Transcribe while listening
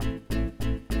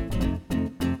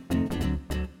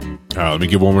Let me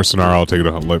give one more scenario. I'll take it.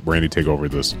 Let Randy take over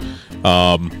this.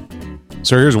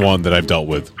 So here's one that I've dealt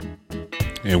with,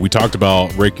 and we talked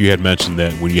about. Rick, you had mentioned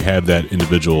that when you have that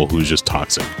individual who's just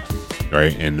toxic,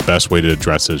 right? And the best way to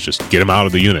address it is just get him out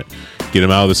of the unit, get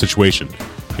him out of the situation,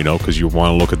 because you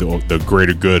want to look at the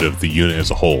greater good of the unit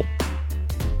as a whole.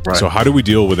 Right. So how do we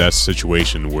deal with that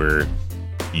situation where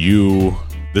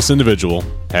this individual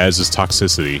has this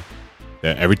toxicity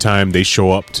that every time they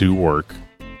show up to work,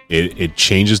 it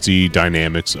changes the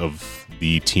dynamics of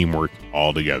the teamwork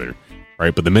altogether,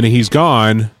 right? But the minute he's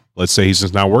gone, let's say he's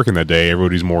just not working that day,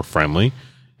 everybody's more friendly,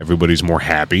 everybody's more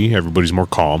happy, everybody's more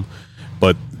calm.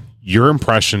 But your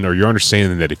impression or your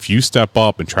understanding that if you step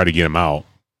up and try to get him out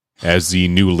as the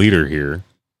new leader here,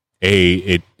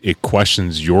 it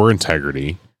questions your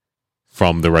integrity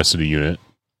from the rest of the unit.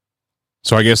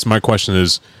 So I guess my question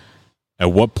is,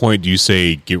 at what point do you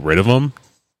say get rid of him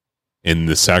in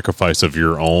the sacrifice of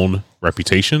your own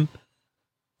reputation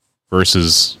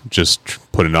versus just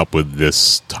putting up with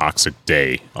this toxic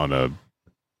day on a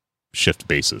shift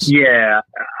basis? Yeah.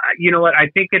 You know what? I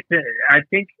think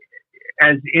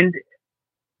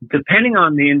depending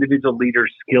on the individual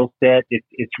leader's skill set,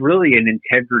 it's really an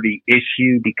integrity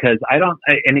issue because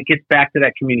and it gets back to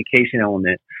that communication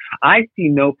element. I see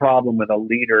no problem with a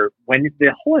leader when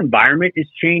the whole environment is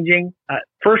changing.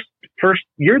 First,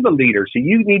 you're the leader, so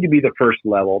you need to be the first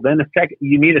level. Then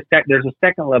there's a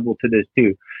second level to this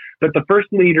too. But the first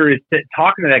leader is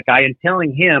talking to that guy and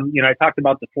telling him, I talked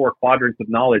about the 4 quadrants of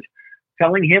knowledge,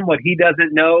 telling him what he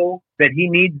doesn't know that he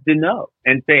needs to know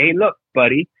and say, hey, look,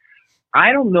 buddy,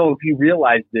 I don't know if you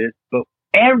realize this, but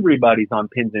everybody's on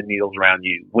pins and needles around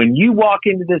you. When you walk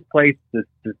into this place,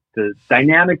 the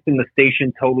dynamics in the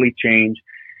station totally change.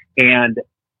 And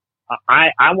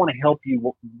I want to help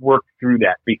you work through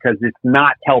that because it's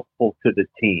not helpful to the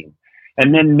team.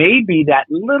 And then maybe that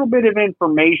little bit of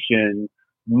information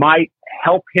might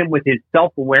help him with his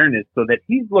self-awareness so that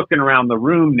he's looking around the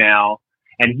room now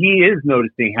and he is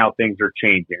noticing how things are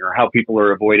changing or how people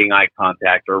are avoiding eye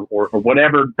contact or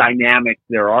whatever dynamics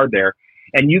there are there.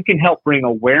 And you can help bring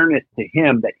awareness to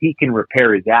him that he can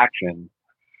repair his actions.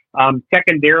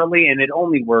 Secondarily, and it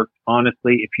only works,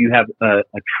 honestly, if you have a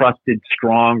trusted,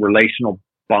 strong relational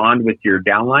bond with your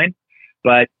downline,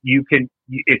 but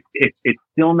it's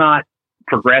still not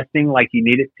progressing like you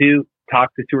need it to,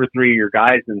 talk to 2 or 3 of your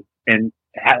guys and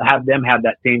have them have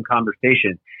that same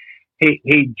conversation.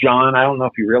 Hey, John, I don't know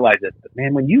if you realize this, but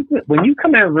man, when you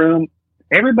come in a room,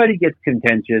 everybody gets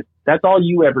contentious. That's all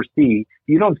you ever see.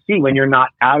 You don't see when you're not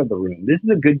out of the room. This is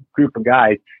a good group of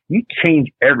guys. You change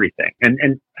everything.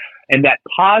 And that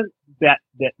pause, that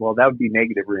would be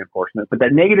negative reinforcement, but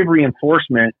that negative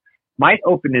reinforcement might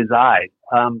open his eyes.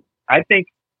 I think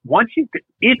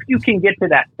if you can get to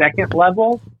that second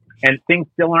level and things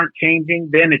still aren't changing,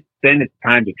 then it's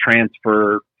time to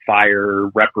transfer, fire,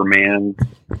 reprimand,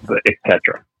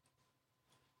 etc.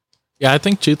 Yeah, I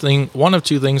think one of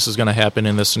two things is going to happen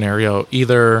in this scenario.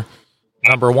 Either,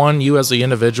 number one, you as the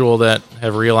individual that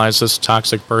have realized this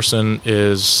toxic person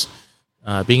is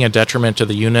being a detriment to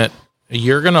the unit,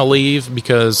 you're going to leave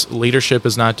because leadership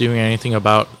is not doing anything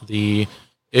about the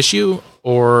issue,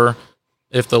 or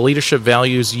if the leadership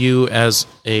values you as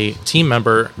a team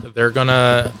member, they're going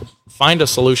to find a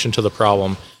solution to the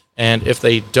problem. And if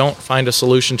they don't find a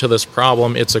solution to this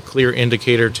problem, it's a clear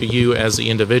indicator to you as the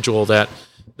individual that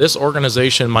this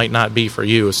organization might not be for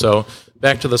you. So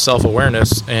back to the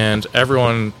self-awareness and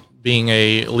everyone being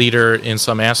a leader in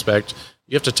some aspect,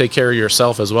 you have to take care of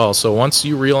yourself as well. So once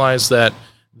you realize that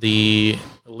the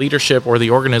leadership or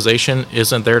the organization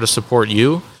isn't there to support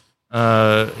you,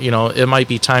 it might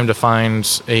be time to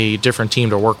find a different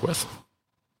team to work with.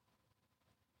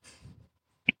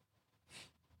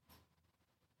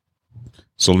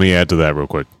 So let me add to that real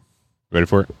quick. Ready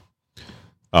for it?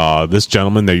 This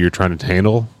gentleman that you're trying to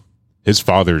handle, his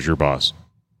father is your boss.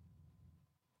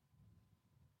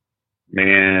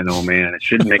 Man, oh man, it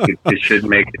shouldn't make it. It shouldn't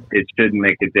make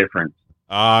a difference.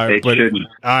 It shouldn't.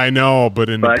 I know, but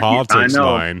in the politics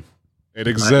line, it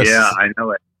exists. Yeah, I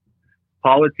know it.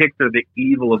 Politics are the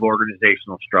evil of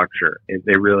organizational structure.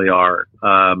 They really are.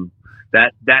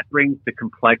 That brings the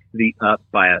complexity up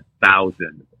by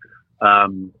 1,000.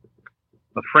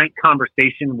 A frank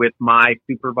conversation with my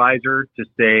supervisor to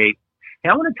say, hey,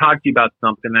 I want to talk to you about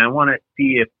something. I want to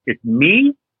see if it's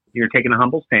me, you're taking a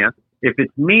humble stance, if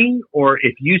it's me or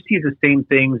if you see the same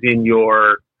things in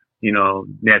your,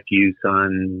 nephew,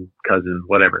 son, cousin,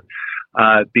 whatever.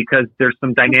 Because there's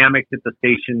some dynamics at the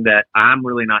station that I'm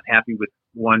really not happy with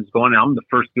one's going on. I'm the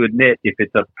first to admit if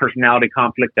it's a personality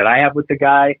conflict that I have with the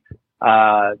guy,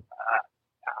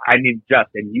 I need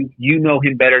Justin. You know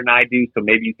him better than I do, so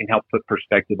maybe you can help put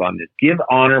perspective on this. Give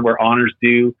honor where honor's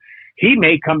due. He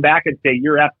may come back and say,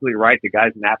 you're absolutely right. The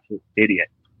guy's an absolute idiot.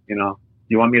 You know,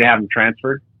 you want me to have him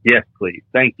transferred? Yes, please.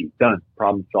 Thank you. Done.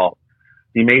 Problem solved.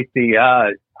 He may see,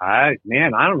 I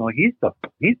don't know. He's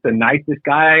the nicest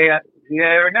guy you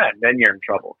ever met. Then you're in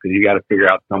trouble because you got to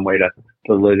figure out some way to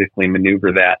politically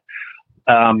maneuver that.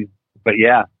 But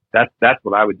yeah, that's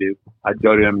what I would do. I'd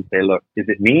go to him and say, look, is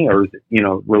it me or is it,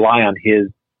 rely on his,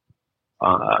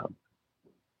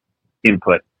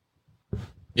 input.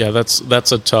 Yeah, that's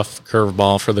a tough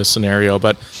curveball for this scenario,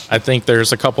 but I think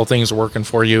there's a couple things working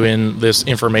for you in this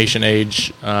information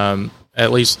age.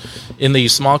 At least in the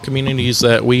small communities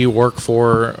that we work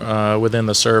for within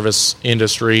the service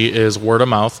industry, is word of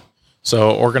mouth.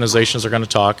 So organizations are going to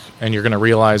talk, and you're going to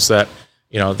realize that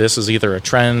this is either a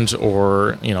trend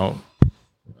or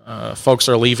folks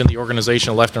are leaving the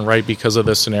organization left and right because of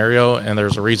this scenario, and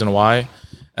there's a reason why.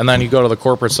 And then you go to the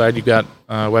corporate side, you've got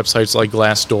websites like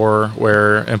Glassdoor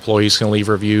where employees can leave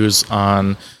reviews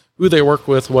on who they work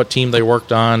with, what team they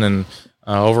worked on, and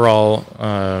overall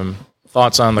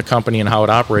thoughts on the company and how it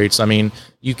operates. I mean,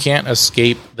 you can't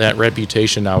escape that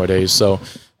reputation nowadays. So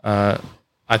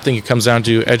I think it comes down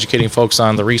to educating folks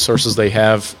on the resources they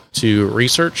have to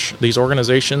research these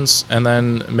organizations and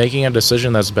then making a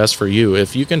decision that's best for you.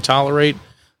 If you can tolerate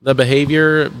the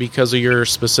behavior because of your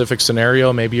specific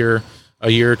scenario, maybe you're a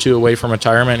year or two away from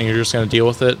retirement and you're just going to deal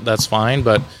with it, that's fine.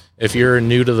 But if you're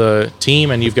new to the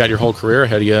team and you've got your whole career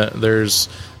ahead of you, there's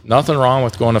nothing wrong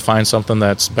with going to find something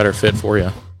that's better fit for you.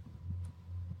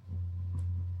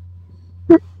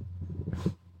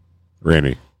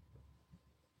 Randy,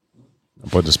 I'll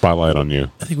put the spotlight on you.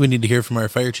 I think we need to hear from our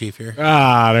fire chief here.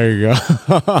 There you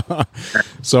go.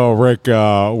 So, Rick,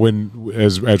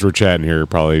 as we're chatting here,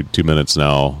 probably 2 minutes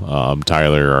now,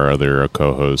 Tyler, our other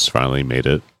co-host, finally made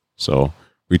it. So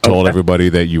we told everybody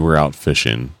that you were out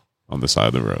fishing on the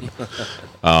side of the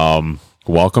road.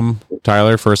 Welcome,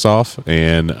 Tyler, first off.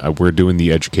 And we're doing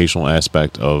the educational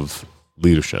aspect of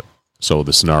leadership. So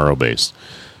the scenario based.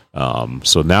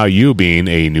 So now you being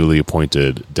a newly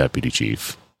appointed deputy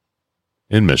chief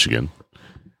in Michigan,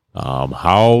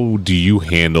 how do you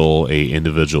handle a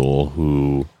individual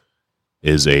who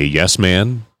is a yes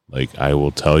man? Like, I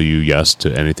will tell you yes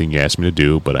to anything you ask me to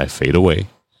do, but I fade away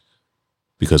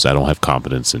because I don't have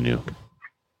confidence in you.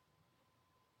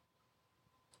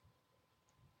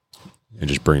 And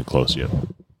just bring it close to you.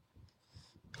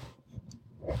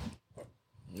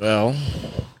 Well,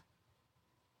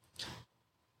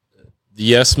 the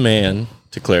yes man,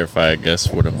 to clarify, I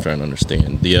guess, what I'm trying to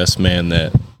understand. The yes man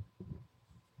that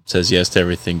says yes to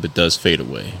everything but does fade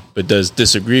away, but does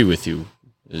disagree with you.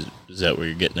 Is that what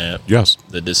you're getting at? Yes.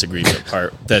 The disagreement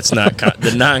part. That's not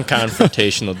the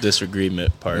non-confrontational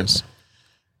disagreement part. Yes.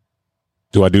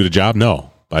 Do I do the job?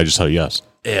 No. I just tell you yes.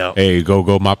 Yeah. Hey,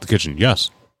 go mop the kitchen.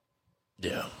 Yes.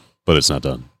 Yeah. But it's not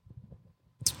done.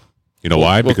 You know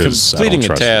why? Because completing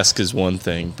a task is one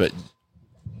thing, but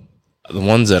the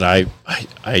ones that I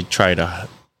try to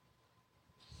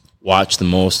watch the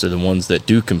most are the ones that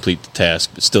do complete the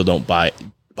task but still don't buy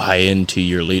into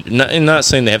your leader. Not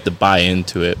saying they have to buy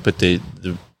into it, but they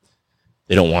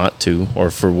don't want to, or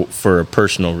for a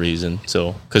personal reason.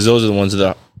 So, because those are the ones that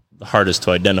are the hardest to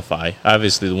identify.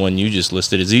 Obviously, the one you just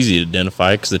listed is easy to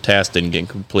identify because the task didn't get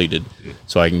completed.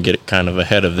 So I can get kind of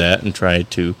ahead of that and try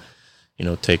to,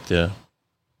 take the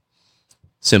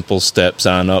simple steps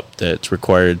on up that's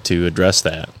required to address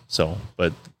that. So,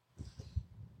 but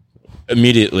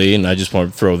immediately, and I just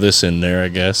want to throw this in there, I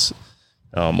guess,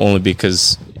 only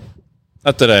because,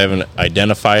 not that I haven't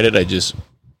identified it,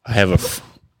 I have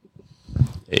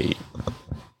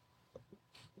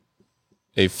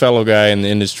a fellow guy in the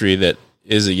industry that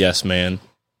is a yes man,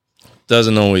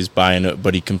 doesn't always buy in it,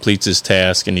 but he completes his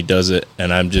task and he does it,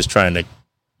 and I'm just trying to,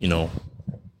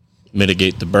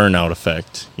 mitigate the burnout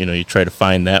effect. You try to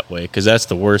find that way, because that's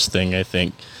the worst thing, I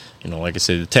think. Like I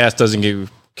said, the task doesn't get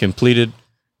completed.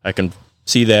 I can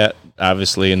see that,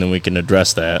 obviously, and then we can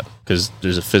address that, because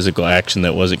there's a physical action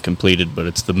that wasn't completed, but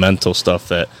it's the mental stuff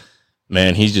that,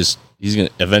 man, he's going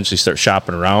to eventually start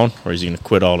shopping around, or he's going to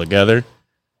quit altogether.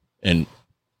 And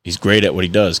he's great at what he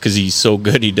does because he's so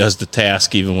good he does the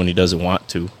task even when he doesn't want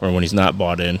to, or when he's not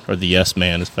bought in, or the yes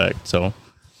man effect. So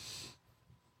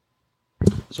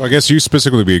I guess you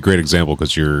specifically be a great example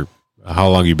because how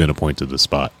long you been appointed to the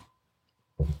spot?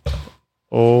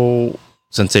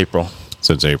 Since April.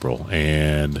 Since April.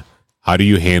 And how do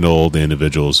you handle the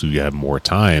individuals who have more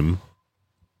time,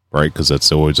 right? Because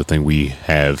that's always a thing we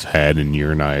have had in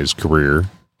your and I's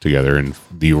career together in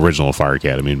the original Fire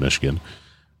Academy in Michigan.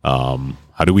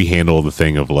 How How do we handle the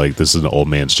thing of like, this is an old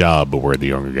man's job, but we're the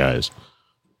younger guys?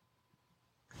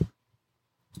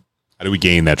 How do we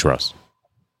gain that trust?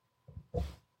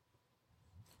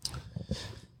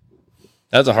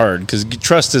 That's hard, because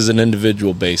trust is an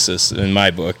individual basis in my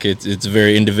book. It's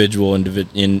very individual.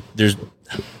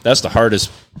 That's the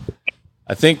hardest.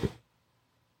 I think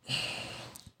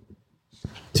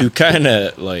to kind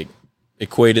of like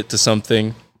equate it to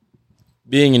something.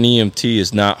 Being an EMT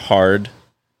is not hard.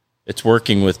 It's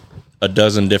working with a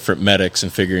dozen different medics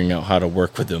and figuring out how to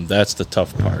work with them. That's the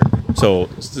tough part. So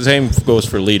the same goes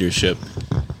for leadership.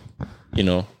 You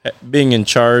know, being in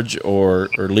charge or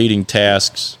leading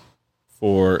tasks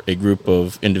for a group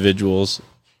of individuals,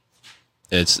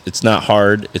 it's not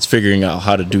hard. It's figuring out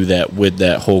how to do that with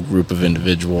that whole group of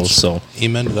individuals. So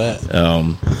amen to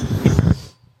that.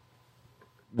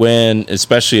 When,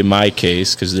 especially in my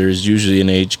case, because there's usually an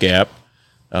age gap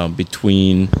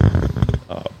between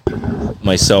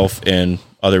myself and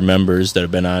other members that have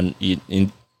been on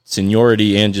in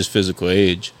seniority and just physical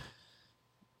age,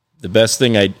 the best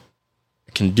thing I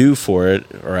can do for it,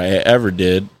 or I ever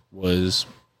did, was,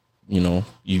 you know,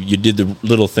 you did the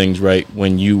little things right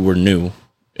when you were new,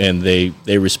 and they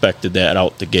respected that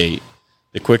out the gate.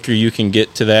 The quicker you can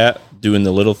get to that, doing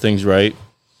the little things right,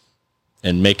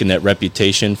 and making that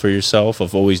reputation for yourself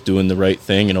of always doing the right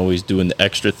thing and always doing the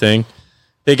extra thing,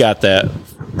 they got that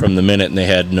from the minute, and they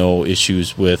had no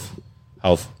issues with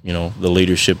how, you know, the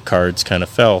leadership cards kind of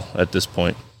fell at this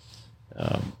point.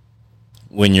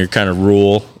 When you're kind of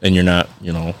rural and you're not,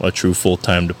 you know, a true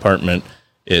full-time department,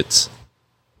 it's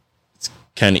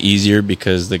kind of easier,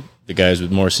 because the guys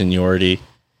with more seniority,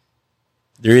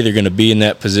 they're either going to be in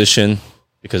that position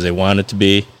because they wanted to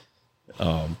be,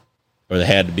 or they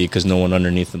had to be because no one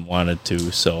underneath them wanted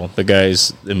to. So the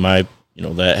guys in my, you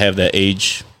know, that have that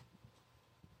age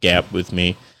gap with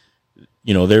me,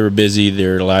 you know, they were busy,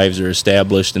 their lives are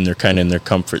established, and they're kind of in their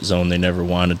comfort zone. They never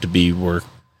wanted to be where,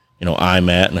 you know, I'm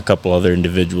at, and a couple other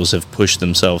individuals have pushed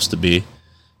themselves to be.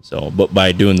 So, but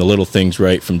by doing the little things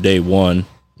right from day one,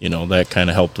 you know, that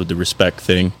kind of helped with the respect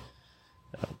thing.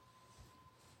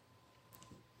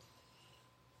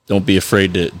 Don't be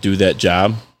afraid to do that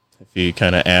job. If you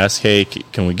kind of ask, hey,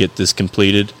 can we get this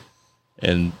completed?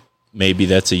 And maybe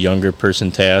that's a younger person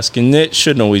task. And it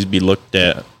shouldn't always be looked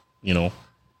at, you know,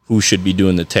 who should be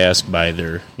doing the task by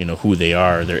their, you know, who they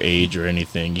are, their age or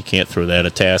anything. You can't throw that.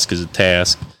 A task is a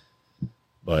task.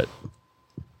 But,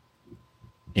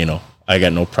 you know, I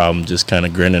got no problem just kind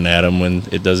of grinning at them when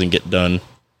it doesn't get done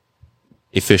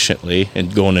efficiently,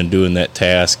 and going and doing that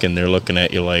task, and they're looking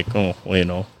at you like, oh, well, you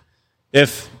know,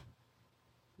 if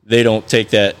they don't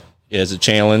take that as a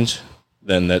challenge,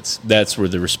 then that's where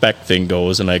the respect thing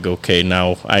goes. And I go, okay,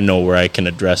 now I know where I can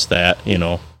address that. You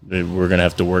know, we're going to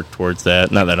have to work towards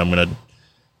that. Not that I'm going to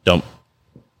dump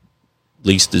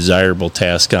least desirable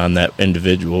task on that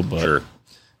individual, but, sure,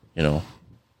 you know,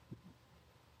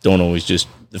 don't always just,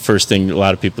 the first thing a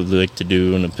lot of people like to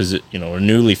do in a position, you know, a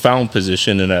newly found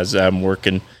position, and as I'm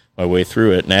working my way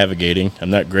through it, navigating, I'm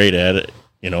not great at it,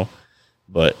 you know,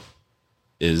 but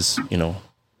is, you know,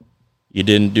 you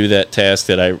didn't do that task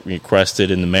that I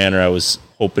requested in the manner I was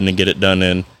hoping to get it done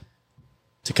in,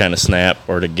 to kind of snap,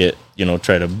 or to get, you know,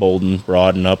 try to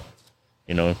broaden up,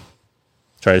 you know,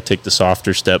 try to take the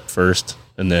softer step first,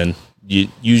 and then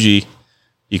usually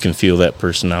you can feel that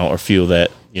person out, or feel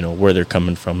that, you know, where they're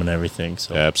coming from and everything.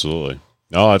 So absolutely.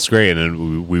 Oh, that's great.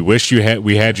 And we wish we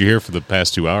had you here for the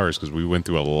past 2 hours, because we went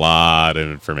through a lot of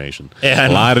information, a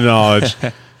lot of knowledge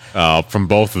from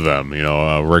both of them. You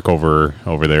know, Rick over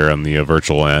there on the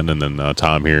virtual end, and then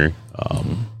Tom here,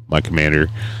 my commander.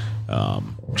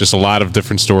 Just a lot of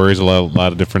different stories, a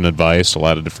lot of different advice, a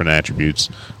lot of different attributes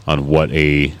on what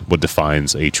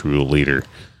defines a true leader.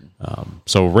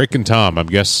 So Rick and Tom, I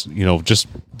guess, you know, just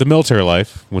the military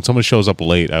life, when someone shows up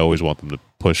late, I always want them to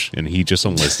push, and he just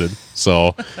enlisted.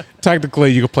 So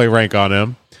technically you can play rank on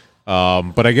him.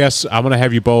 But I guess I'm going to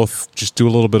have you both just do a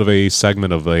little bit of a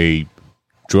segment of a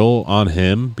drill on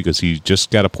him, because he just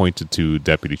got appointed to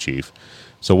deputy chief.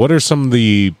 So what are some of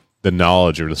the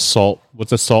knowledge, or the SALT,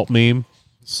 what's a SALT meme?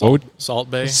 Salt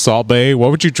Bay. Salt Bay. What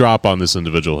would you drop on this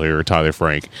individual here, Tyler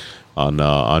Frank,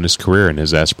 on his career and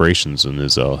his aspirations and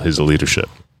his leadership?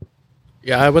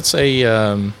 Yeah, I would say,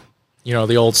 you know,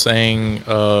 the old saying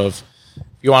of,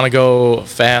 you want to go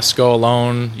fast, go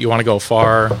alone. You want to go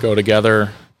far, go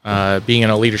together. Being in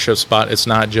a leadership spot, it's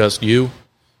not just you.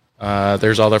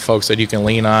 There's other folks that you can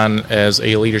lean on as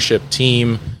a leadership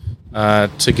team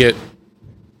to get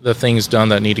the things done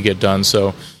that need to get done.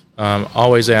 So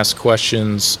always ask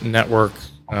questions, network.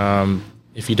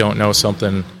 If you don't know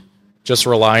something, just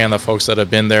rely on the folks that have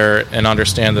been there and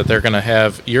understand that they're going to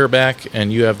have your back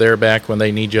and you have their back when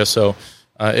they need you. So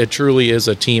it truly is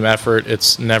a team effort.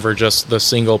 It's never just the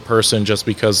single person just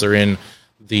because they're in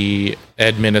the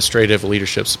administrative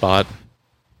leadership spot.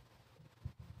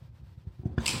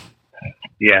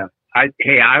 Yeah.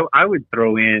 I would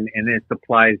throw in, and this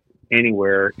applies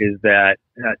anywhere, is that,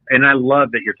 and I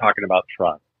love that you're talking about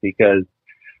trust, because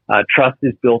trust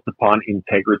is built upon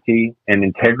integrity, and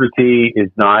integrity is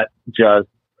not just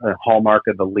a hallmark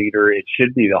of the leader. It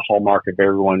should be the hallmark of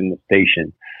everyone in the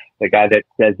station. The guy that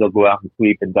says they'll go out and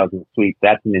sweep and doesn't sweep,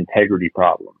 that's an integrity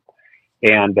problem.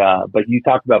 And, but you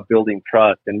talk about building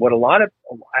trust, and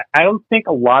I don't think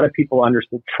a lot of people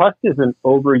understand. Trust is an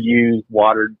overused,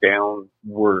 watered down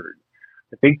word.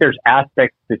 I think there's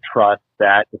aspects to trust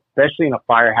that, especially in a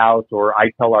firehouse, or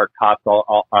I tell our cops,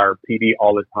 our PD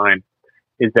all the time,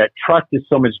 is that trust is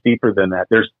so much deeper than that.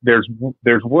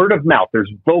 There's word of mouth. There's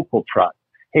vocal trust.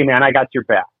 Hey man, I got your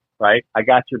back, right? I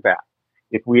got your back.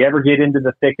 If we ever get into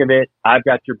the thick of it, I've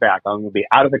got your back. I'm going to be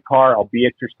out of the car. I'll be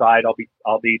at your side.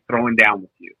 I'll be throwing down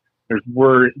with you.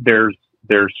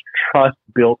 There's trust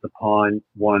built upon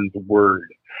one's word.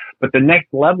 But the next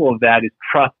level of that is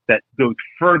trust that goes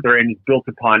further and is built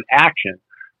upon action.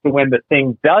 So when the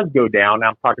thing does go down,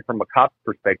 I'm talking from a cop's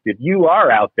perspective, you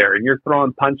are out there and you're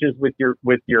throwing punches with your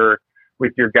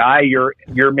guy.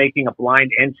 You're making a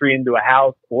blind entry into a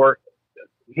house. Or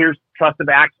here's trust of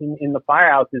action in the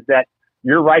firehouse, is that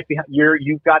you're right behind,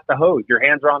 you've got the hose. Your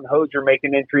hands are on the hose. You're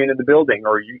making entry into the building,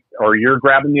 or you're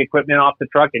grabbing the equipment off the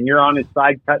truck and you're on his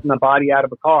side cutting the body out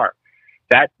of a car.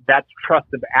 That's trust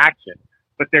of action.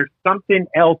 But there's something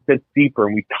else that's deeper,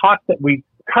 and we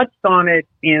touched on it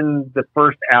in the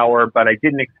first hour, but I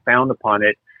didn't expound upon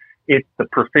it. It's the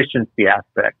proficiency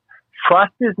aspect.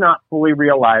 Trust is not fully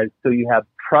realized till you have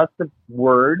trust of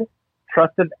word,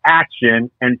 trust of action,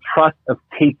 and trust of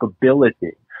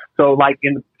capability. So like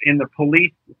in the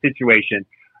police situation,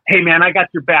 hey man, I got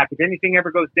your back. If anything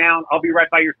ever goes down, I'll be right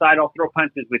by your side. I'll throw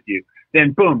punches with you.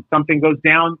 Then boom, something goes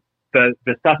down. The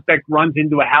suspect runs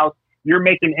into a house. You're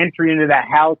making entry into that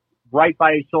house right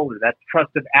by his shoulder. That's trust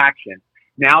of action.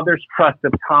 Now there's trust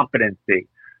of competency.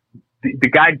 The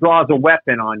guy draws a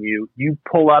weapon on you. You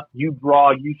pull up, you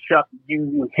draw,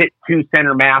 you hit 2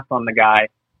 center mass on the guy.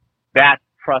 That's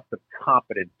trust of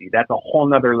competency. That's a whole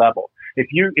nother level. If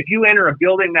you enter a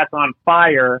building that's on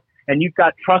fire and you've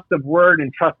got trust of word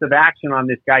and trust of action on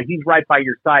this guy, he's right by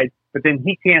your side, but then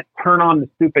he can't turn on the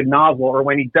stupid nozzle, or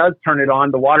when he does turn it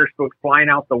on, the water goes flying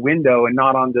out the window and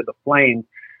not onto the flames.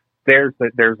 There's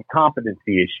a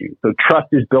competency issue. So trust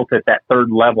is built at that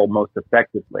third level most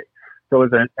effectively. So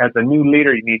as a new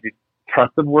leader, you need to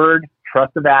trust of word,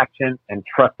 trust of action, and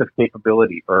trust of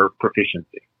capability or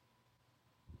proficiency.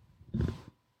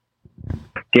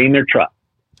 Gain their trust.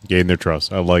 Gain their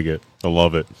trust. I like it. I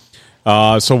love it.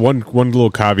 So one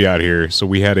little caveat here. So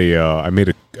we had I made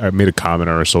a comment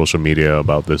on our social media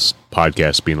about this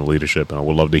podcast being a leadership, and I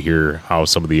would love to hear how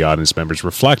some of the audience members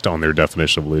reflect on their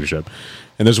definition of leadership.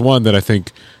 And there's one that I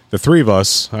think the three of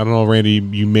us, I don't know, Randy,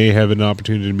 you may have an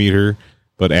opportunity to meet her,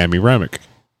 but Amy Remick.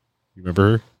 You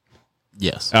remember her?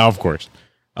 Yes. Oh, of course.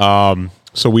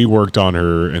 So we worked on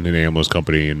her in an ambulance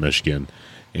company in Michigan,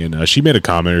 and she made a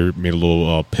comment, made a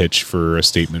little pitch for a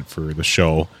statement for the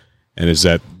show, and is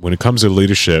that when it comes to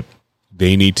leadership,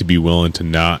 they need to be willing to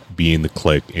not be in the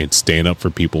clique and stand up for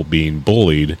people being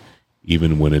bullied,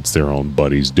 even when it's their own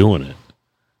buddies doing it.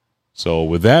 So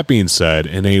with that being said,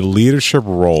 in a leadership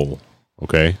role,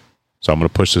 okay, so I'm going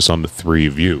to push this on the three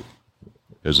of you,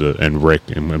 and Rick,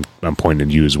 and I'm pointing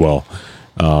at you as well,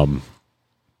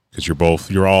 because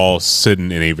you're all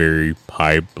sitting in a very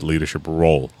high leadership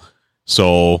role.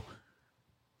 So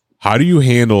how do you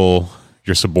handle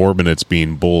your subordinates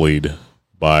being bullied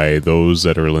by those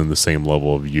that are in the same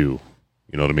level of you?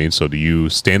 You know what I mean? So do you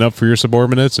stand up for your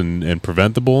subordinates and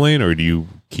prevent the bullying, or do you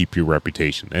keep your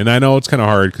reputation? And I know it's kind of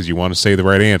hard because you want to say the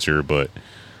right answer, but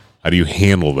how do you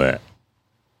handle that?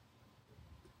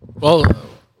 Well,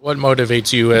 what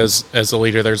motivates you as a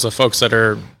leader? There's the folks that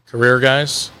are career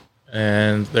guys,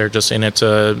 and they're just in it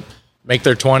to make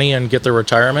their 20 and get their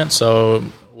retirement. So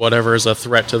whatever is a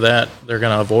threat to that, they're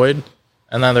going to avoid.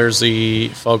 And then there's the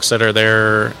folks that are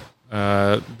there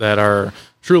that are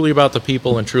truly about the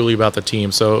people and truly about the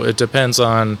team. So it depends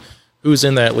on who's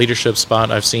in that leadership spot.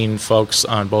 I've seen folks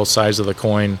on both sides of the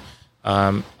coin.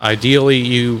 Ideally,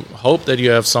 you hope that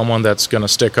you have someone that's going to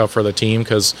stick up for the team,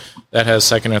 because that has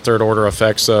second and third order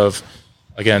effects of,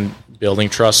 again, building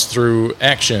trust through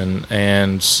action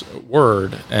and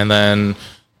word. And then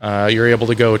you're able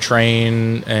to go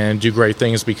train and do great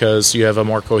things because you have a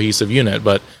more cohesive unit.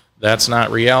 But that's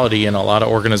not reality in a lot of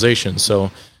organizations.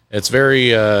 So it's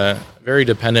very, very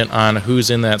dependent on who's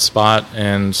in that spot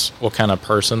and what kind of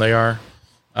person they are.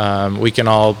 We can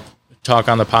all talk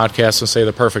on the podcast and say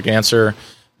the perfect answer,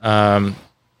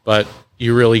 but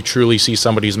you really truly see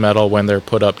somebody's mettle when they're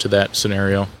put up to that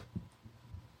scenario.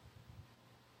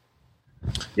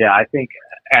 Yeah, I think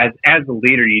as a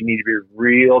leader, you need to be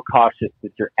real cautious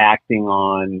that you're acting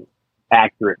on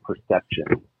accurate perception.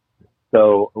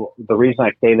 So the reason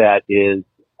I say that is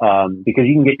because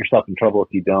you can get yourself in trouble if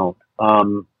you don't.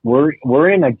 We're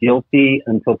in a guilty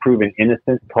until proven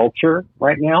innocent culture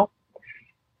right now,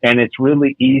 and it's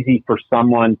really easy for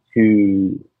someone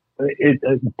to.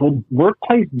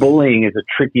 Workplace bullying is a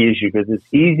tricky issue because it's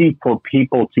easy for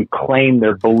people to claim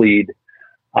they're bullied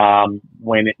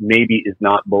when it maybe is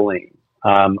not bullying.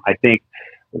 I think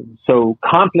so.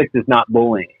 Conflict is not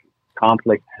bullying.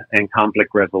 Conflict and conflict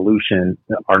resolution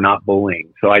are not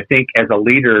bullying. So I think as a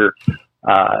leader,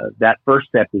 that first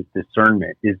step is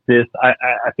discernment. Is this?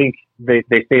 I think they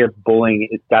say of bullying,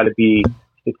 it's got to be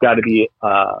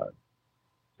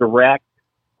direct.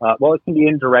 Well, it can be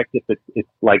indirect if it's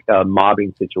like a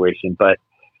mobbing situation, but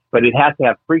it has to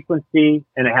have frequency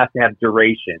and it has to have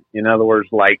duration. In other words,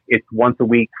 like it's once a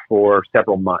week for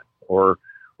several months or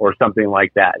something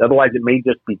like that. Otherwise, it may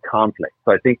just be conflict.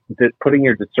 So I think that putting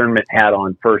your discernment hat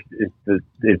on first is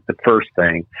the first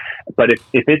thing. But if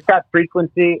it's got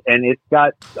frequency and it's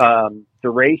got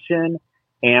duration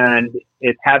and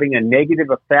it's having a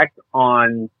negative effect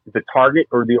on the target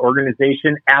or the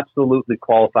organization, absolutely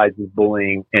qualifies as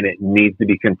bullying, and it needs to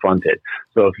be confronted.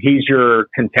 So if he's your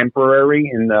contemporary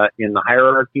in the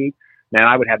hierarchy, man,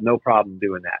 I would have no problem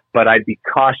doing that. But I'd be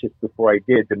cautious before I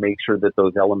did to make sure that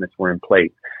those elements were in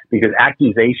place, because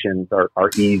accusations are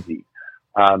easy.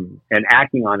 And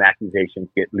acting on accusations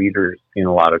get leaders in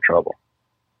a lot of trouble.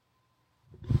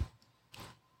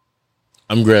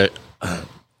 I'm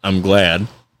glad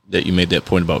that you made that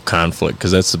point about conflict,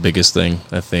 because that's the biggest thing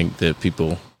I think that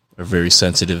people are very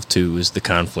sensitive to is the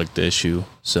conflict issue.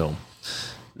 So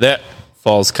that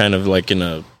falls kind of like in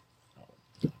a,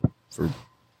 for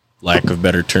lack of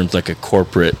better terms, like a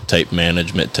corporate type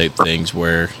management type things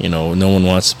where, you know, no one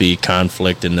wants to be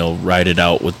conflict and they'll write it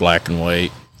out with black and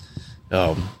white.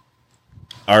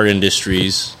 Our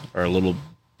industries are a little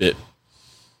bit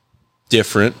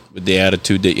different with the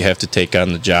attitude that you have to take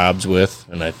on the jobs with,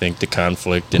 and I think the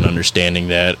conflict and understanding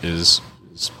that is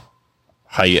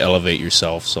how you elevate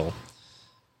yourself. So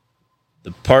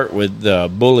the part with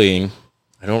bullying,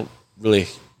 I don't really,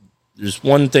 there's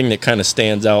one thing that kind of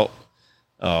stands out.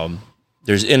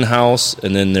 There's in-house,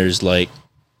 and then there's like,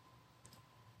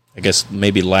 I guess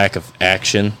maybe lack of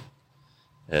action.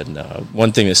 And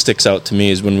one thing that sticks out to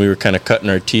me is when we were kind of cutting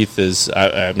our teeth as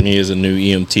me as a new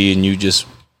EMT, and you just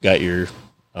got your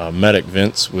medic,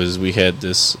 Vince, was we had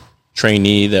this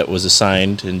trainee that was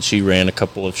assigned, and she ran a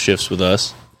couple of shifts with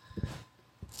us.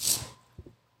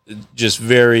 Just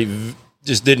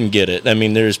didn't get it. I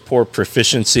mean, there's poor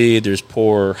proficiency, there's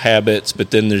poor habits,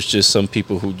 but then there's just some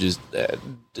people who just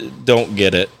don't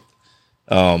get it.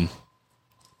 And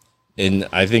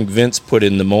I think Vince put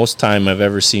in the most time I've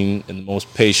ever seen and the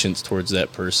most patience towards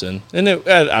that person. And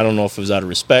I don't know if it was out of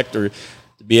respect or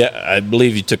I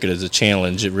believe you took it as a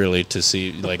challenge, really, to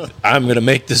see, like, I'm going to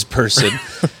make this person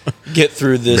get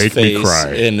through this phase. Me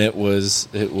cry. And it was.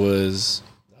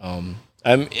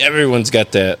 Everyone's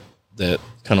got that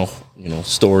kind of, you know,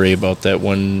 story about that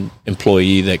one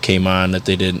employee that came on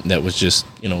that was just,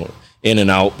 you know, in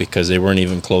and out because they weren't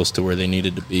even close to where they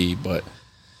needed to be. But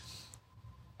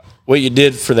what you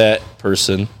did for that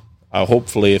person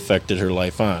hopefully affected her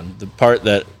life on. The part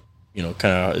that, you know,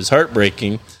 kind of is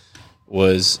heartbreaking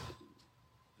was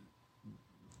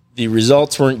the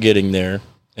results weren't getting there,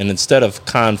 and instead of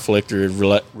conflict or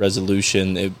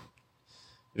resolution, have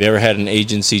you ever had an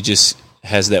agency just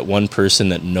has that one person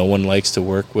that no one likes to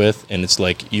work with, and it's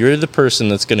like, you're the person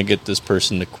that's going to get this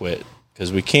person to quit,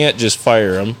 because we can't just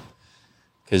fire them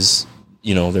because,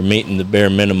 you know, they're meeting the bare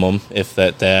minimum, if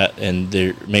that, and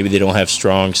maybe they don't have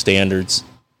strong standards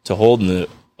to hold the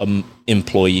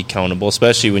employee accountable,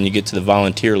 especially when you get to the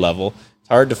volunteer level.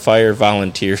 Hard to fire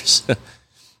volunteers.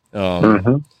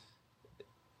 And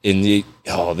they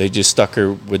just stuck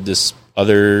her with this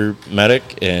other medic,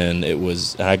 and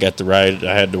I got the ride.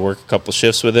 I had to work a couple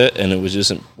shifts with it, and it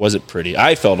wasn't pretty.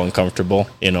 I felt uncomfortable,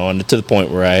 you know, and to the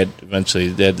point where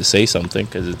they had to say something,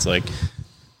 because it's like,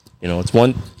 you know, it's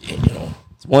one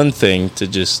thing to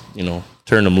just, you know,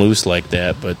 turn them loose like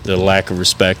that, but the lack of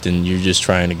respect, and you're just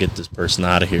trying to get this person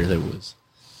out of here.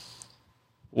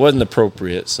 wasn't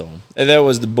appropriate. So, and that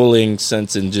was the bullying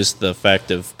sense, in just the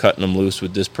fact of cutting them loose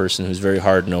with this person who's very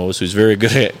hard nosed, who's very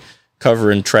good at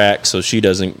covering track, so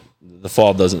the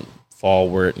fall doesn't fall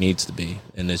where it needs to be,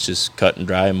 and it's just cut and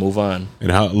dry and move on.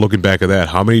 And looking back at that,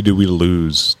 how many did we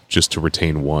lose just to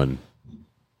retain one?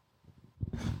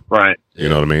 Right. You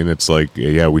know what I mean? It's like,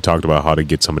 yeah, we talked about how to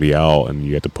get somebody out, and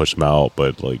you have to push them out,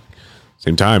 but like,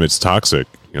 same time, it's toxic.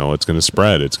 You know, it's going to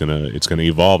spread. It's going to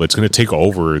evolve. It's going to take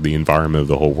over the environment of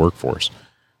the whole workforce.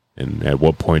 And at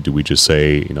what point do we just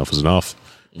say enough is enough?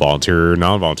 Volunteer,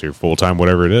 non-volunteer, full-time,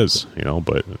 whatever it is, you know.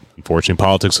 But unfortunately,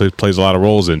 politics plays a lot of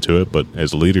roles into it. But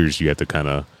as leaders, you have to kind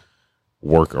of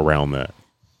work around that.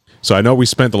 So I know we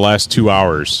spent the last 2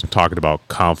 hours talking about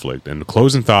conflict. And the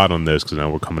closing thought on this, because now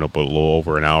we're coming up with a little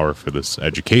over an hour for this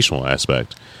educational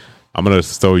aspect, I'm going to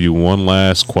throw you one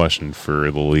last question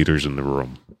for the leaders in the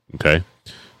room, okay?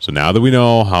 So now that we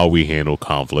know how we handle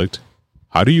conflict,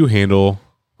 how do you handle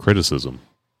criticism?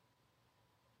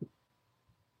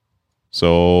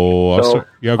 So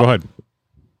yeah, go ahead.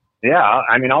 Yeah,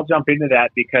 I mean, I'll jump into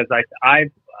that because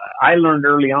I learned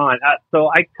early on. So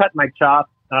I cut my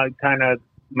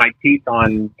my teeth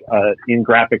on in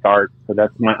graphic art. So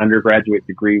that's my undergraduate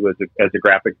degree as a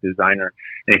graphic designer.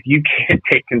 And if you can't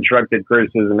take constructive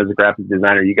criticism as a graphic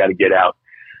designer, you got to get out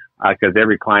because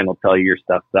every client will tell you your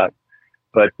stuff sucks.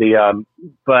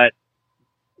 But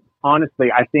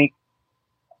honestly, I think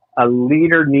a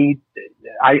leader needs,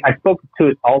 I spoke to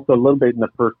it also a little bit in the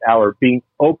first hour, being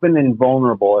open and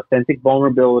vulnerable. Authentic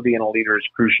vulnerability in a leader is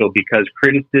crucial because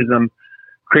criticism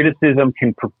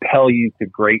can propel you to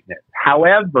greatness.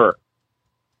 However,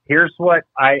 here's what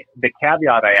the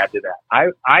caveat I add to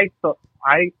that.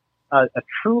 A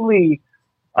truly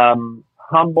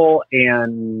humble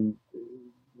and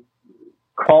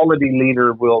quality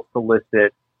leader will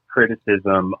solicit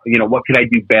criticism. You know, what can I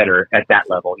do better at that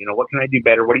level? You know, what can I do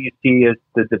better? What do you see as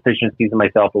the deficiencies in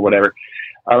myself or whatever,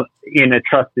 in a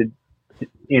trusted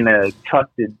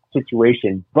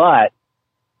situation. But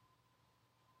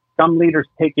some leaders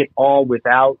take it all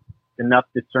without enough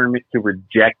discernment to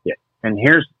reject it. And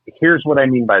here's what I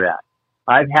mean by that.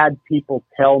 I've had people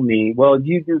tell me, well,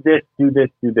 you do this, do this,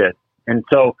 do this. And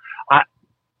so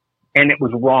and it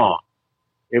was wrong.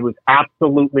 It was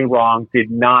absolutely wrong, did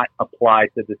not apply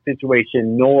to the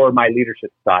situation nor my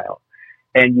leadership style.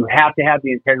 And you have to have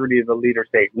the integrity of the leader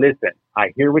say, listen,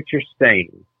 I hear what you're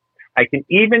saying. I can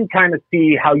even kind of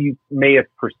see how you may have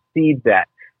perceived that,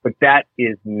 but that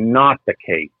is not the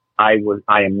case. I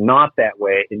am not that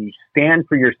way. And you stand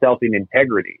for yourself in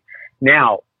integrity.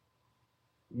 Now,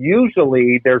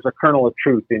 usually there's a kernel of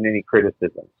truth in any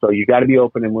criticism. So you got to be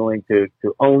open and willing to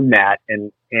own that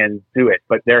and do it.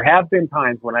 But there have been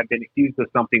times when I've been accused of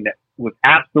something that was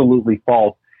absolutely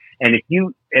false. And if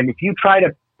you try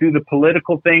to do the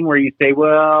political thing where you say,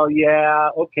 well, yeah,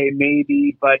 okay,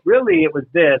 maybe, but really it was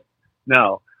this.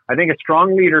 No, I think a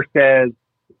strong leader says,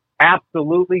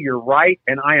 absolutely, you're right.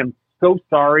 And I am so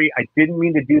sorry. I didn't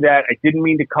mean to do that. I didn't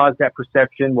mean to cause that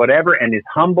perception, whatever, and is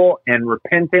humble and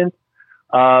repentant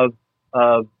of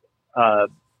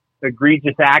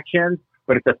egregious actions,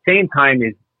 but at the same time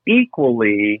is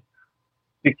equally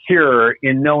secure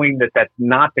in knowing that that's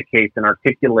not the case and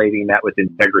articulating that with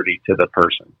integrity to the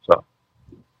person. So,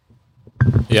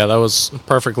 yeah, that was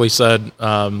perfectly said.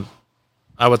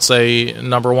 I would say,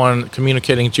 number one,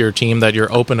 communicating to your team that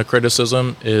you're open to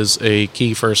criticism is a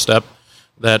key first step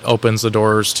that opens the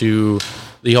doors to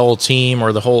the whole team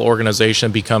or the whole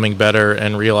organization becoming better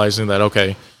and realizing that,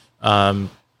 okay,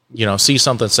 see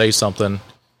something, say something.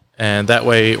 And that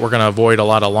way we're going to avoid a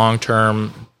lot of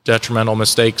long-term detrimental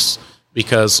mistakes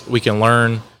because we can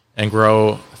learn and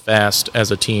grow fast as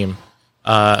a team.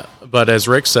 But as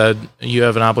Rick said, you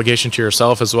have an obligation to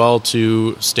yourself as well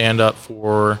to stand up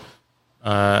for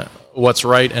what's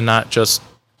right and not just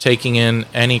taking in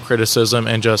any criticism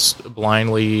and just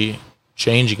blindly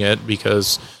changing it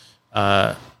because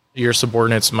your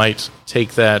subordinates might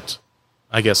take that,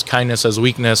 I guess, kindness as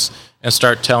weakness and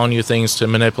start telling you things to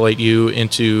manipulate you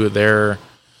into their,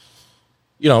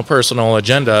 personal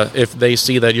agenda. If they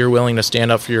see that you're willing to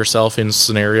stand up for yourself in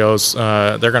scenarios,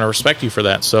 they're going to respect you for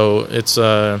that. So it's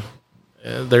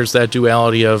there's that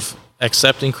duality of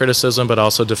accepting criticism, but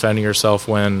also defending yourself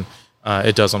when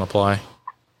it doesn't apply.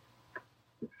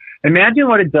 Imagine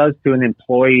what it does to an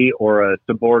employee or a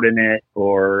subordinate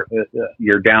or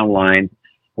your downline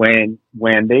when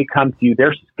they come to you.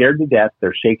 They're scared to death.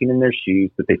 They're shaking in their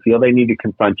shoes, but they feel they need to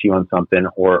confront you on something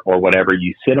or whatever.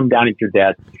 You sit them down at your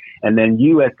desk, and then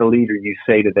you, as the leader, you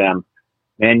say to them,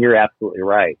 "Man, you're absolutely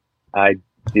right. I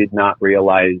did not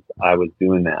realize I was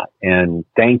doing that, and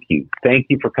thank you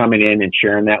for coming in and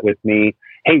sharing that with me.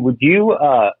 hey, would you,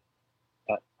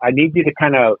 I need you to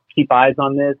kind of keep eyes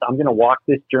on this. I'm going to walk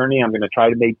this journey. I'm going to try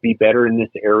to be better in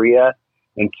this area,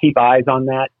 and keep eyes on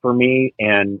that for me,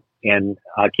 and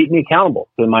keep me accountable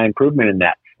to my improvement in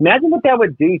that. Imagine what that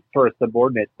would do for a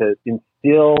subordinate to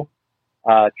instill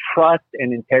trust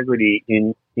and integrity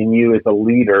in you as a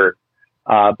leader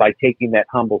by taking that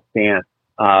humble stance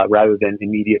rather than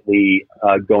immediately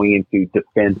going into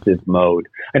defensive mode.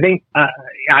 I think I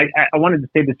wanted to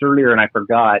say this earlier and I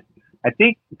forgot. I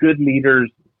think good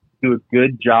leaders do a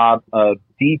good job of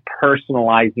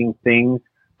depersonalizing things,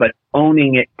 but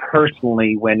owning it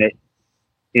personally when it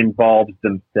involves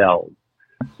themselves.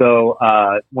 So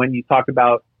when you talk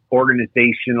about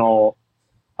organizational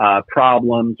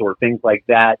problems or things like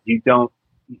that, it's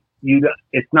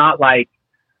not like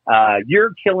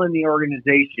you're killing the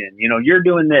organization, you're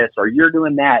doing this or you're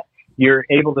doing that. You're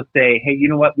able to say, hey, you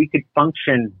know what, we could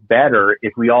function better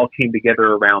if we all came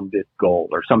together around this goal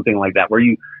or something like that, where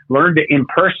you learn to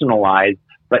impersonalize,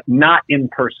 but not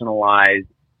impersonalize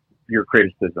your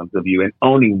criticisms of you, and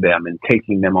owning them and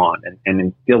taking them on and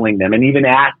instilling them, and even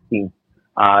asking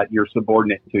your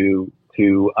subordinate to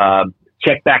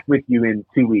check back with you in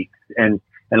 2 weeks and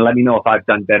let me know if I've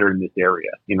done better in this area,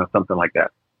 something like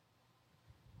that.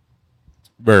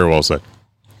 Very well said.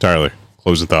 Tyler,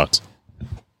 closing thoughts.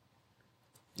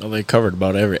 Well, they covered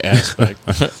about every aspect.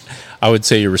 I would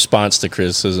say your response to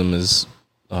criticism is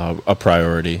a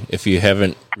priority. If you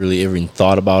haven't really even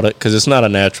thought about it, because it's not a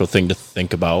natural thing to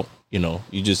think about,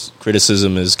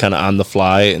 criticism is kind of on the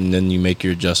fly, and then you make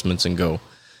your adjustments and go.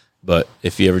 But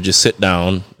if you ever just sit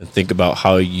down and think about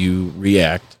how you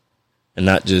react, and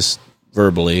not just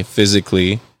verbally,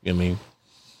 physically,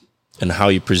 and how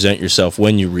you present yourself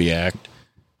when you react,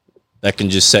 that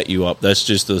can just set you up. That's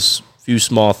just those few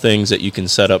small things that you can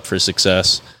set up for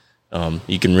success.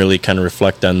 You can really kind of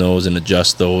reflect on those and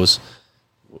adjust those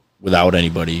without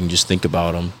anybody. You can just think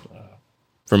about them.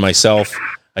 For myself,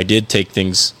 I did take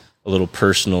things a little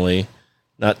personally,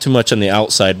 not too much on the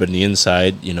outside, but on the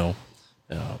inside.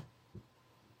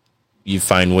 You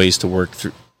find ways to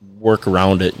work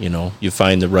around it. You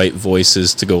find the right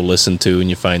voices to go listen to, and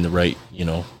you find the right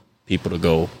people to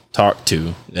go talk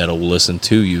to that'll listen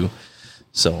to you.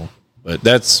 So, but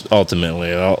that's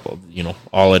ultimately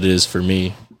all it is for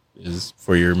me, is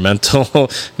for your mental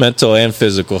and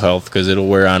physical health, because it'll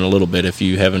wear on a little bit if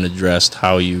you haven't addressed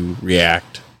how you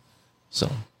react.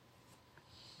 So,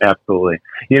 absolutely.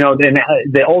 Then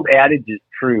the old adage is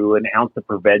true: an ounce of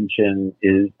prevention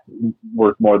is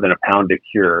worth more than a pound of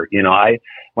cure.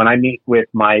 When I meet with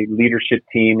my leadership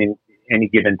team in any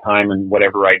given time and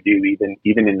whatever I do,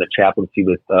 even in the chaplaincy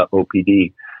with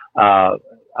OPD,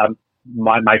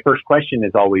 my first question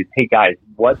is always, hey guys,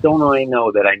 what don't I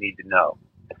know that I need to know?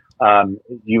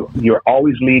 You're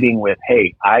always leading with,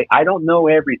 hey, I don't know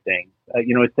everything.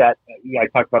 It's that I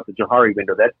talked about the Johari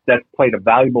window. That's played a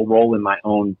valuable role in my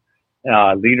own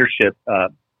leadership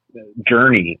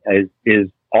journey. Is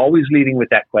always leading with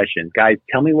that question, guys.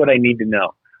 Tell me what I need to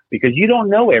know, because you don't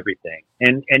know everything,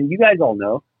 and you guys all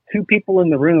know. Two people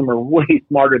in the room are way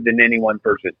smarter than any one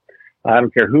person. I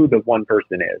don't care who the one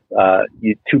person is.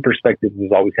 Two perspectives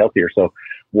is always healthier. So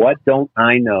what don't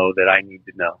I know that I need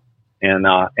to know?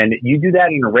 And you do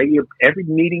that in a regular, every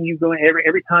meeting you go in,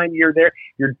 every time you're there,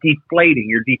 you're deflating.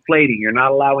 You're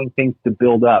not allowing things to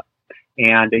build up,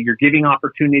 and you're giving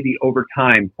opportunity over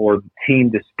time for the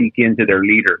team to speak into their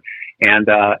leader. And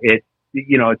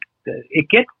it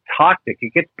gets toxic.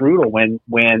 It gets brutal when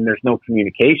there's no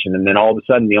communication, and then all of a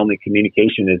sudden the only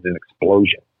communication is an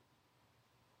explosion.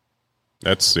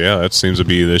 That seems to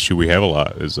be the issue we have a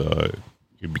lot. Is it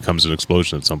becomes an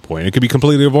explosion at some point. It could be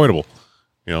completely avoidable.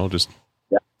 Just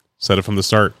set it from the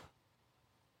start.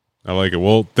 I like it.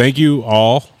 Well, thank you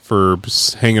all for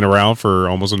hanging around for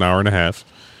almost an hour and a half.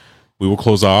 We will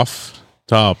close off.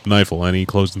 Tom, Kneifel, any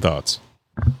closing thoughts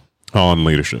on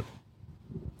leadership?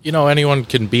 Anyone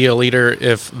can be a leader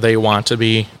if they want to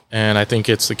be, and I think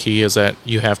the key is that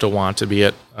you have to want to be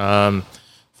it.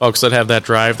 Folks that have that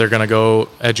drive, they're going to go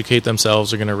educate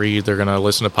themselves. They're going to read. They're going to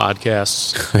listen to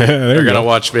podcasts. They're going to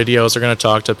watch videos. They're going to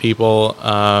talk to people.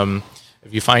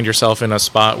 If you find yourself in a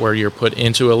spot where you're put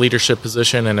into a leadership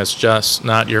position and it's just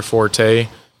not your forte,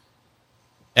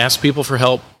 ask people for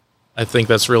help. I think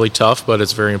that's really tough, but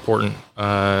it's very important.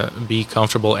 Be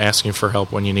comfortable asking for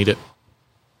help when you need it.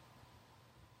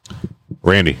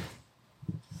 Randy.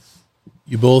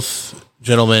 You both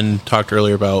gentlemen talked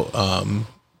earlier about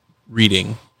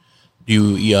reading.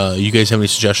 Do you guys have any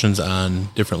suggestions on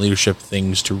different leadership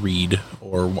things to read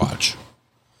or watch?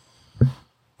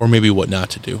 Or maybe what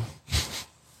not to do?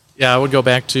 Yeah, I would go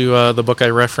back to the book I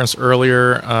referenced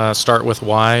earlier, Start With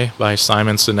Why by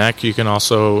Simon Sinek. You can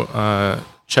also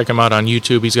check him out on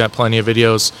YouTube. He's got plenty of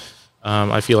videos.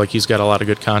 I feel like he's got a lot of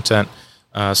good content.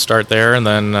 Start there, and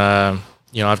then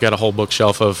I've got a whole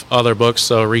bookshelf of other books,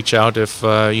 so reach out if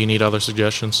you need other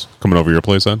suggestions. Coming over your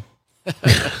place, then?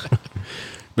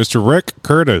 Mr. Rick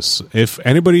Curtis, if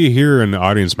anybody here in the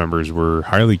audience members were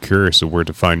highly curious of where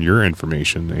to find your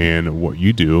information and what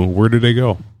you do, where do they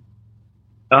go?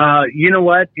 You know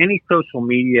what? Any social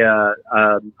media,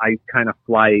 I kind of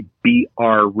fly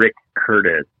BR Rick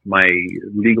Curtis. My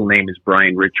legal name is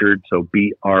Brian Richard, so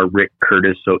BR Rick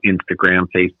Curtis. So Instagram,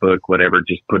 Facebook, whatever,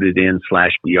 just put it in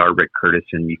 /BR Rick Curtis,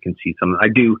 and you can see some. I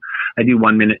do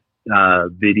 1 minute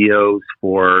videos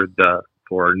for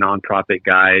nonprofit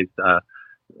guys, a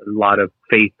lot of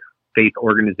faith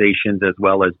organizations as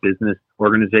well as business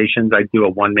organizations. I do a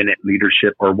 1 minute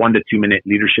leadership or 1 to 2 minute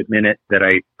leadership minute that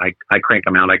I crank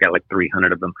them out. I got like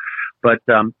 300 of them. But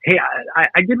hey,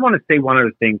 I did want to say one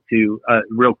other thing too,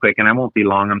 real quick, and I won't be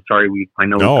long. I'm sorry. I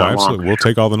know. No, absolutely. Long. We'll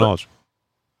take all the knowledge.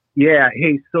 Yeah.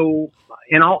 Hey. So,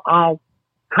 and I'll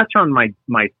touch on my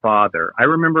father. I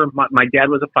remember my dad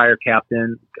was a fire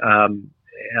captain,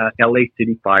 LA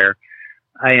City Fire.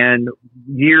 And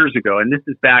years ago, and this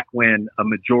is back when a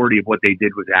majority of what they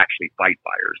did was actually fight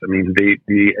fires. I mean,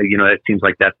 it seems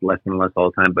like that's less and less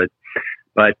all the time.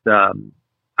 But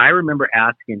I remember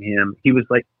asking him, he was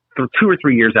like 2 or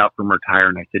 3 years out from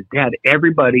retiring. I said, Dad,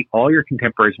 all your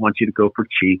contemporaries want you to go for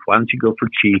chief. Why don't you go for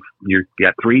chief? You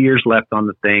got 3 years left on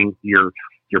the thing. Your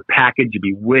package would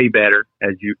be way better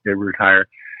as you retire.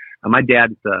 My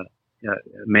dad's a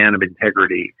man of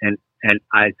integrity, and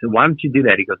I said, why don't you do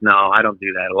that? He goes, no, I don't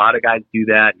do that. A lot of guys do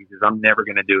that. He says, I'm never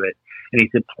going to do it. And he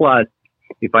said, plus,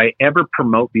 if I ever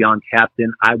promote beyond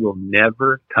captain, I will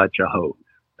never touch a hose.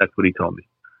 That's what he told me.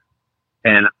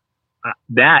 And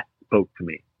that spoke to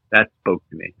me.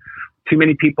 Too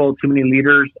many people, too many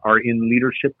leaders are in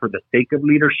leadership for the sake of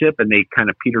leadership, and they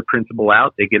kind of Peter Principle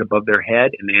out. They get above their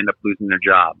head and they end up losing their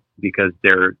job because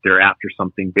they're after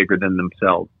something bigger than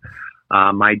themselves.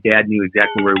 My dad knew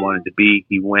exactly where he wanted to be.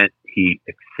 He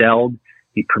excelled.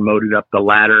 He promoted up the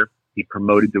ladder. He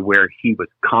promoted to where he was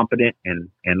competent and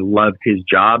loved his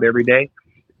job every day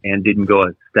and didn't go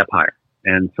a step higher.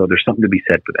 And so there's something to be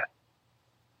said for that.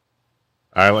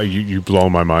 I like you blow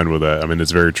my mind with that. I mean,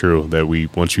 it's very true that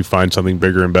once you find something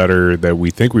bigger and better that we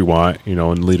think we want,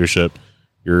 in leadership,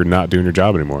 you're not doing your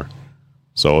job anymore.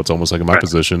 So it's almost like in my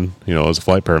position, as a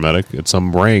flight paramedic, at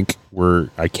some rank where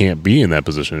I can't be in that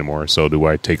position anymore. So do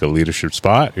I take a leadership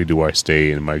spot or do I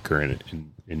stay in my current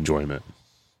enjoyment?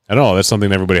 I don't know. That's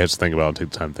something everybody has to think about and take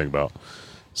the time to think about.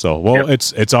 So, well, yep.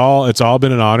 It's all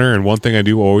been an honor. And one thing I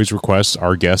do always request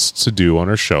our guests to do on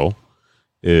our show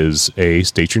is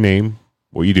state your name,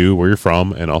 what you do, where you're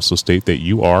from, and also state that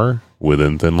you are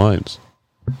within Thin Lines.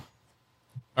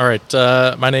 All right.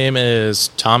 My name is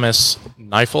Thomas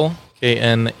Neifel.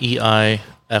 K-Neifel,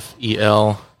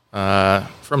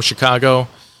 from Chicago.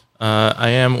 I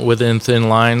am within Thin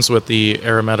Lines with the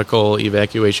Aeromedical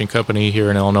Evacuation Company here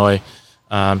in Illinois.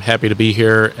 I'm happy to be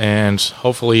here and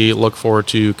hopefully look forward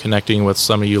to connecting with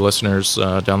some of you listeners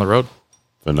down the road.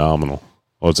 Phenomenal.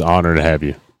 Well, it's an honor to have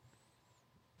you.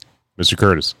 Mr.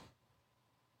 Curtis.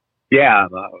 Yeah,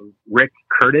 Rick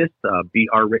Curtis,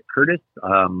 BR Rick Curtis.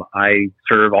 I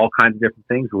serve all kinds of different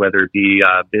things, whether it be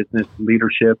business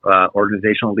leadership,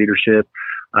 organizational leadership.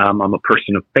 I'm a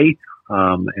person of faith,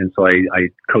 and so I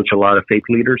coach a lot of faith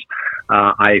leaders.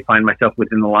 I find myself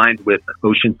within the lines with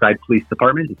Oceanside Police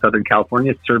Department in Southern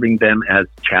California, serving them as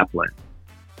chaplain.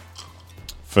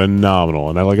 Phenomenal.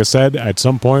 And like I said, at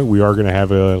some point, we are going to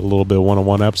have a little bit of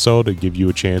one-on-one episode to give you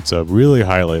a chance to really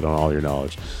highlight on all your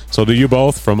knowledge. So to you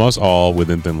both, from us all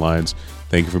within Thin Lines,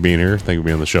 thank you for being here. Thank you for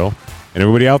being on the show. And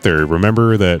everybody out there,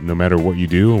 remember that no matter what you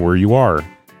do and where you are,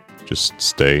 just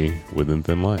stay within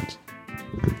Thin Lines.